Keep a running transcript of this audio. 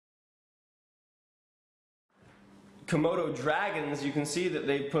Komodo dragons, you can see that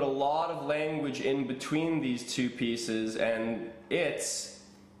they put a lot of language in between these two pieces, and it's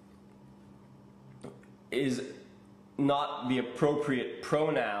is not the appropriate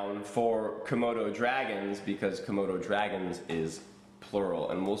pronoun for Komodo dragons because Komodo dragons is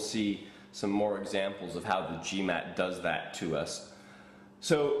plural, and we'll see some more examples of how the GMAT does that to us.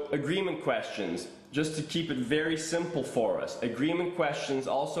 So, agreement questions. Just to keep it very simple for us, agreement questions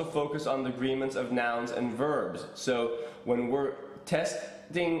also focus on the agreements of nouns and verbs. So when we're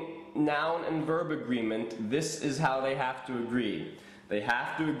testing noun and verb agreement, this is how they have to agree. They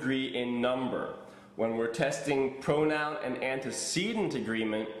have to agree in number. When we're testing pronoun and antecedent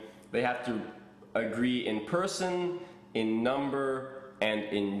agreement, they have to agree in person, in number, and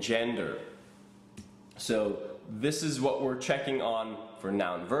in gender. So this is what we're checking on for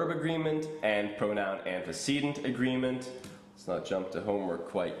noun-verb agreement and pronoun-antecedent agreement. Let's not jump to homework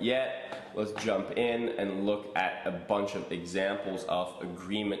quite yet. Let's jump in and look at a bunch of examples of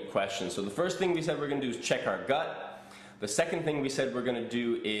agreement questions. So the first thing we said we're going to do is check our gut. The second thing we said we're going to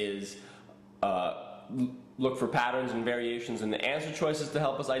do is look for patterns and variations in the answer choices to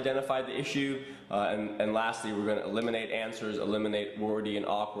help us identify the issue. And lastly, we're going to eliminate answers, eliminate wordy and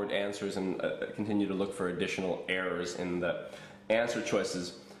awkward answers, and continue to look for additional errors in the answer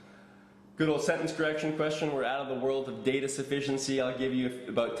choices. Good old sentence correction question. We're out of the world of data sufficiency. I'll give you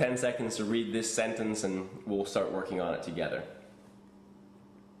about 10 seconds to read this sentence and we'll start working on it together.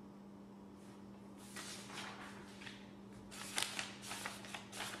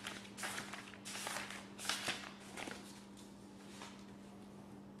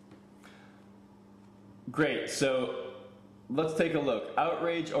 Great, so let's take a look.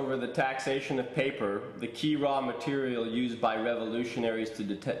 Outrage over the taxation of paper, the key raw material used by revolutionaries to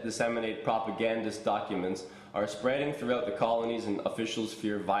disseminate propagandist documents, are spreading throughout the colonies, and officials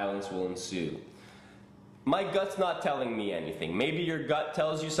fear violence will ensue. My gut's not telling me anything. Maybe your gut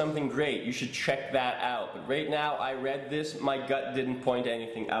tells you something great. You should check that out. But right now, I read this, my gut didn't point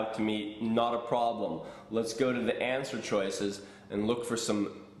anything out to me. Not a problem. Let's go to the answer choices and look for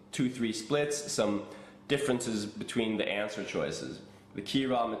some 2-3 splits, some differences between the answer choices. The key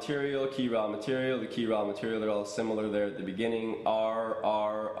raw material, the key raw material, they're all similar there at the beginning.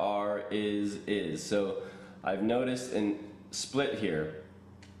 R, is. So I've noticed in split here,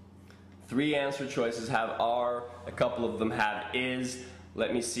 3 answer choices have are, a couple of them have is.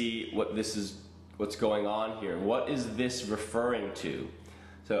 Let me see what's going on here. What is this referring to?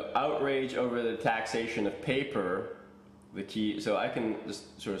 So outrage over the taxation of paper, the key, so I can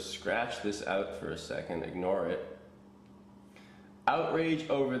just sort of scratch this out for a second, ignore it. Outrage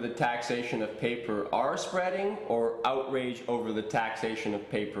over the taxation of paper are spreading, or outrage over the taxation of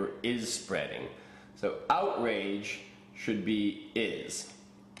paper is spreading. So outrage should be is.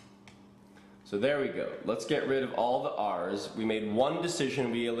 So there we go. Let's get rid of all the R's. We made one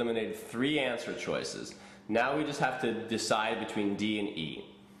decision, we eliminated 3 answer choices. Now we just have to decide between D and E.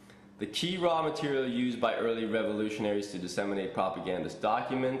 The key raw material used by early revolutionaries to disseminate propagandist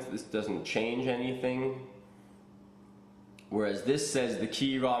documents, this doesn't change anything. Whereas this says the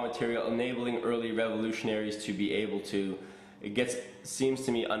key raw material enabling early revolutionaries to be able to, seems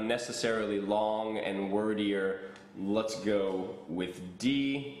to me unnecessarily long and wordier. Let's go with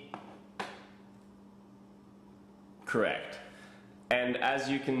D. Correct. And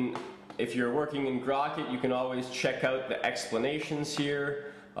as you can, if you're working in Grockit, you can always check out the explanations here.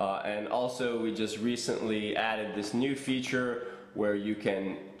 And also we just recently added this new feature where you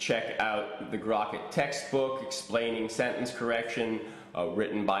can check out the Grockit textbook explaining sentence correction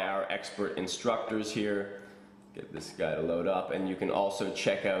written by our expert instructors here. Get this guy to load up, and you can also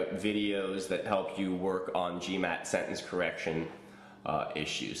check out videos that help you work on GMAT sentence correction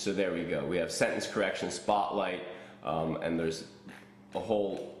issues. So there we go. We have sentence correction spotlight, and there's a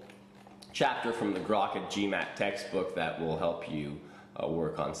whole chapter from the Grockit GMAT textbook that will help you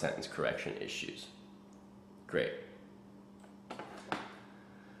work on sentence correction issues. Great.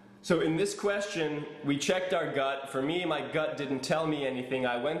 So in this question, we checked our gut. For me, my gut didn't tell me anything.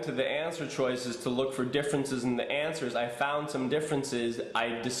 I went to the answer choices to look for differences in the answers. I found some differences.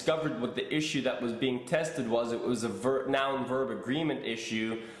 I discovered what the issue that was being tested was. It was a noun-verb agreement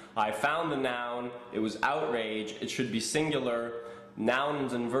issue. I found the noun. It was outrage. It should be singular.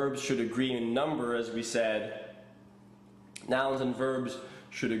 Nouns and verbs should agree in number, as we said. Nouns and verbs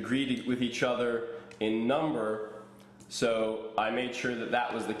should agree with each other in number. So I made sure that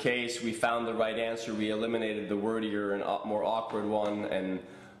that was the case. We found the right answer. We eliminated the wordier and more awkward one, and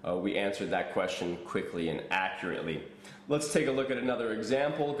we answered that question quickly and accurately. Let's take a look at another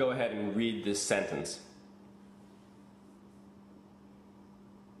example. Go ahead and read this sentence.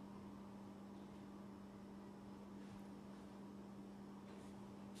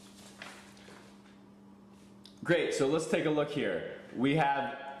 Great, so let's take a look here. We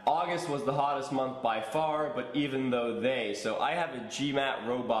have August was the hottest month by far, but even though they. So I have a GMAT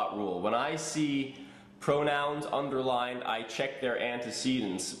robot rule. When I see pronouns underlined, I check their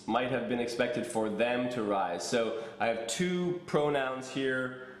antecedents. Might have been expected for them to rise. So I have two pronouns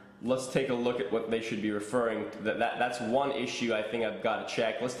here. Let's take a look at what they should be referring to. That's one issue I think I've got to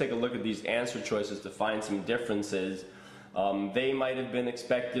check. Let's take a look at these answer choices to find some differences. They might have been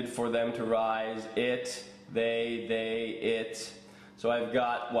expected for them to rise. It, they, it. So I've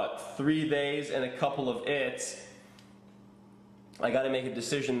got, what, 3 theys and a couple of its. I got to make a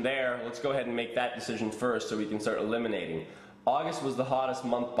decision there. Let's go ahead and make that decision first so we can start eliminating. August was the hottest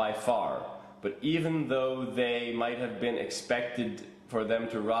month by far, but even though they might have been expected for them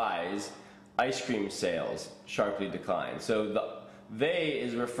to rise, ice cream sales sharply declined. So the they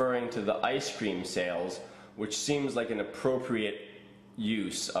is referring to the ice cream sales, which seems like an appropriate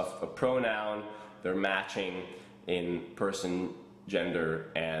use of a pronoun. They're matching in person,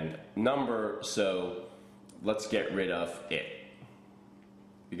 gender, and number, so let's get rid of it.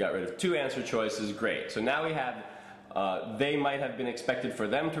 We got rid of two answer choices, great. So now we have they might have been expected for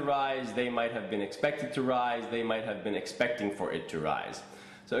them to rise, they might have been expected to rise, they might have been expecting for it to rise.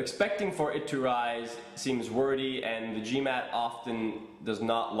 So expecting for it to rise seems wordy, and the GMAT often does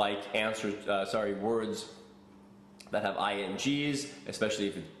not like words that have INGs, especially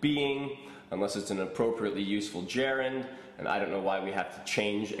if it's being, unless it's an appropriately useful gerund, and I don't know why we have to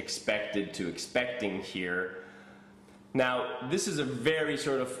change expected to expecting here. Now, this is a very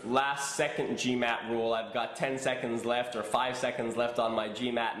sort of last second GMAT rule. I've got 10 seconds left or 5 seconds left on my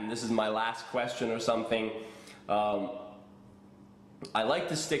GMAT, and this is my last question or something. I like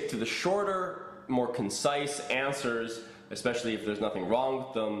to stick to the shorter, more concise answers, especially if there's nothing wrong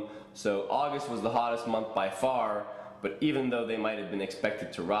with them. So August was the hottest month by far, but even though they might have been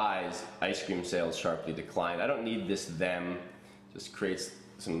expected to rise, ice cream sales sharply declined. I don't need this them, just creates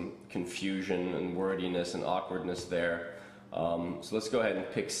some confusion and wordiness and awkwardness there. So let's go ahead and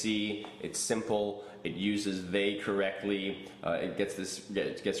pick C. It's simple, it uses they correctly, it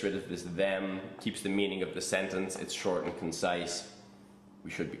gets rid of this them, keeps the meaning of the sentence, it's short and concise. We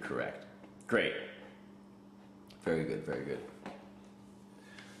should be correct. Great. Very good, very good.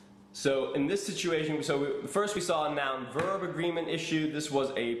 So in this situation, first we saw a noun-verb agreement issue. This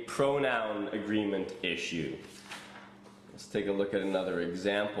was a pronoun agreement issue. Let's take a look at another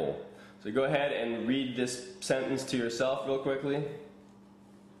example. So go ahead and read this sentence to yourself real quickly.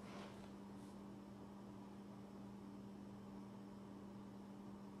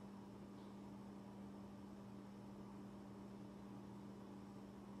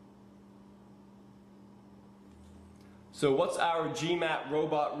 So what's our GMAT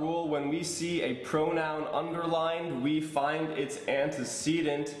robot rule? When we see a pronoun underlined, we find its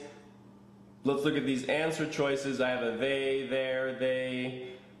antecedent. Let's look at these answer choices. I have a they, their,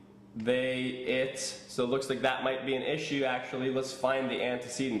 they, it. So it looks like that might be an issue actually. Let's find the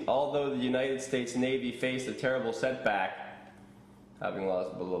antecedent. Although the United States Navy faced a terrible setback, having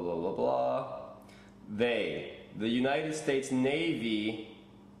lost blah, blah, blah, blah, blah. They. The United States Navy,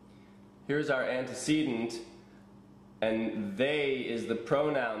 here's our antecedent. And they is the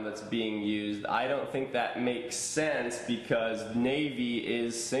pronoun that's being used. I don't think that makes sense because Navy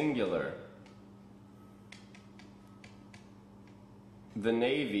is singular. The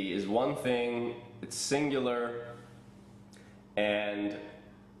Navy is one thing, it's singular, and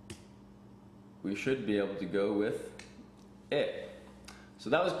we should be able to go with it. So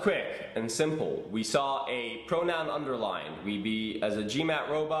that was quick and simple. We saw a pronoun underlined. As a GMAT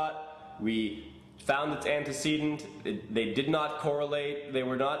robot, we found its antecedent. They did not correlate. They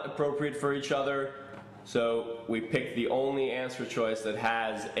were not appropriate for each other. So we picked the only answer choice that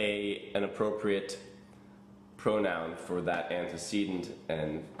has an appropriate pronoun for that antecedent,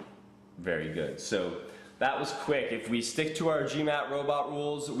 and very good. So that was quick. If we stick to our GMAT robot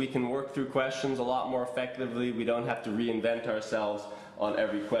rules, we can work through questions a lot more effectively. We don't have to reinvent ourselves on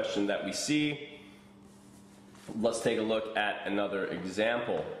every question that we see. Let's take a look at another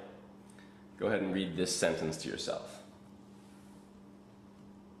example. Go ahead and read this sentence to yourself.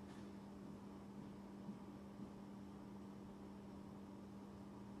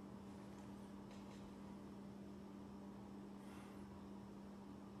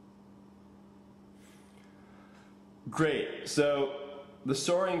 Great. So the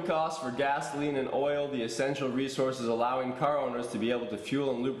soaring costs for gasoline and oil, the essential resources allowing car owners to be able to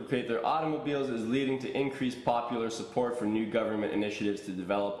fuel and lubricate their automobiles, is leading to increased popular support for new government initiatives to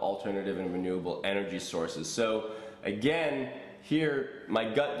develop alternative and renewable energy sources. So again, here my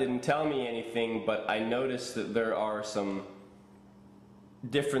gut didn't tell me anything, but I noticed that there are some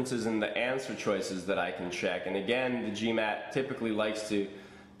differences in the answer choices that I can check. And again, the GMAT typically likes to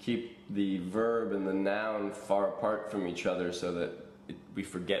keep the verb and the noun far apart from each other so that we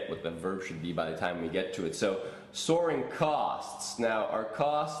forget what the verb should be by the time we get to it. So, soaring costs. Now, are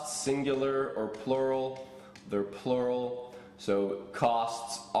costs singular or plural? They're plural. So,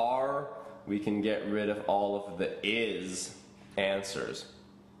 costs are, we can get rid of all of the is answers.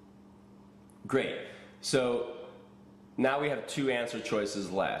 Great. So, now we have two answer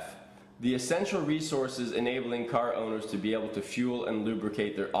choices left. The essential resources enabling car owners to be able to fuel and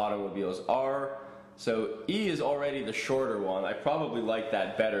lubricate their automobiles are. So E is already the shorter one. I probably like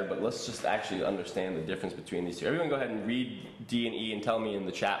that better, but let's just actually understand the difference between these two. Everyone go ahead and read D and E and tell me in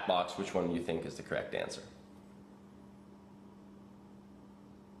the chat box which one you think is the correct answer.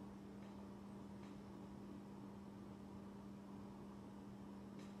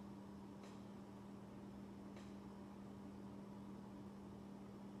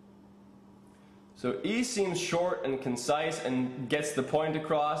 So E seems short and concise and gets the point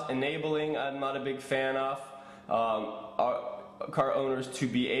across. Enabling, I'm not a big fan of. Car owners to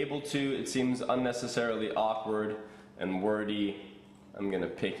be able to, it seems unnecessarily awkward and wordy. I'm going to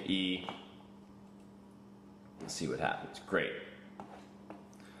pick E. Let's see what happens. Great.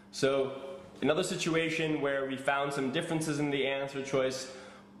 So another situation where we found some differences in the answer choice.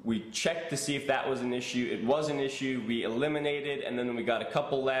 We checked to see if that was an issue. It was an issue. We eliminated, and then when we got a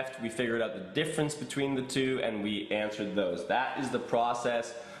couple left, we figured out the difference between the two, and we answered those. That is the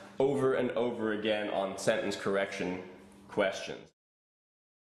process over and over again on sentence correction questions.